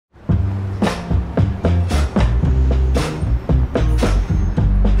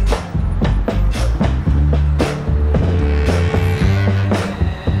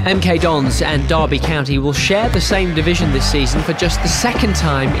MK Dons and Derby County will share the same division this season for just the second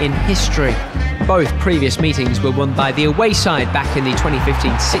time in history. Both previous meetings were won by the away side back in the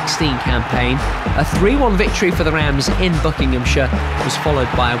 2015-16 campaign. A 3-1 victory for the Rams in Buckinghamshire was followed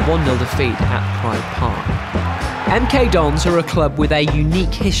by a 1-0 defeat at Pride Park. MK Dons are a club with a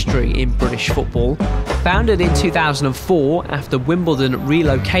unique history in British football. Founded in 2004 after Wimbledon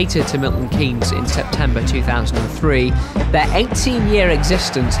relocated to Milton Keynes in September 2003, their 18-year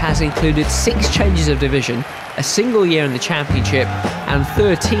existence has included 6 changes of division, a single year in the Championship and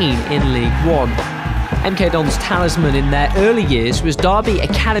 13 in League One. MK Dons' talisman in their early years was Derby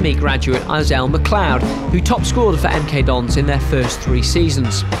Academy graduate Isel McLeod, who top scored for MK Dons in their first 3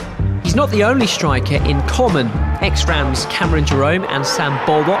 seasons. He's not the only striker in common. Ex-Rams Cameron Jerome and Sam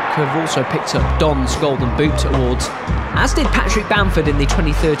Baldock have also picked up Dons Golden Boot awards, as did Patrick Bamford in the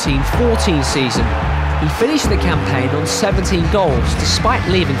 2013-14 season. He finished the campaign on 17 goals despite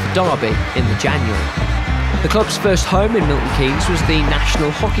leaving for Derby in the January. The club's first home in Milton Keynes was the National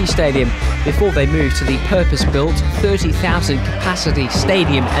Hockey Stadium before they moved to the purpose-built 30,000 capacity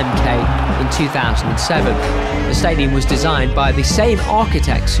Stadium MK in 2007. The stadium was designed by the same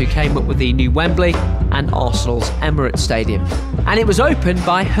architects who came up with the new Wembley and Arsenal's Emirates Stadium. And it was opened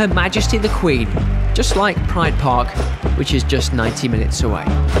by Her Majesty the Queen, just like Pride Park, which is just 90 minutes away.